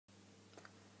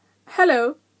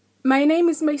Hello, my name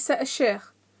is Maysa Sheikh,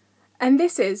 and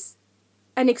this is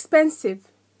an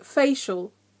expensive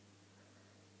facial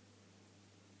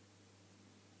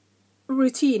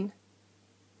routine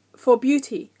for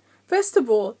beauty. First of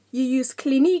all, you use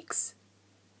Clinique's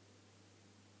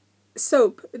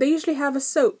soap. They usually have a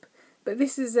soap, but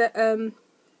this is a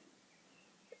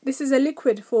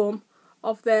liquid form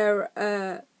of their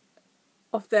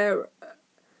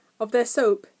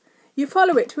soap. You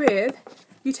follow it with,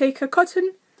 you take a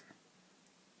cotton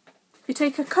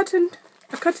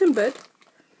bud,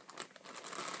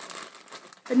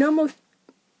 a normal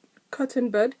cotton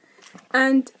bud,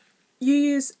 and you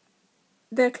use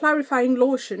their clarifying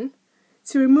lotion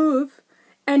to remove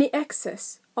any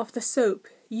excess of the soap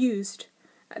used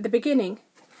at the beginning,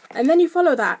 and then you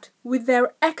follow that with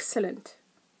their excellent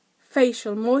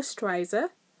facial moisturizer,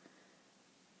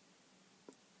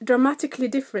 dramatically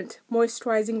different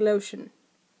moisturizing lotion.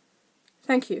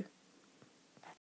 Thank you.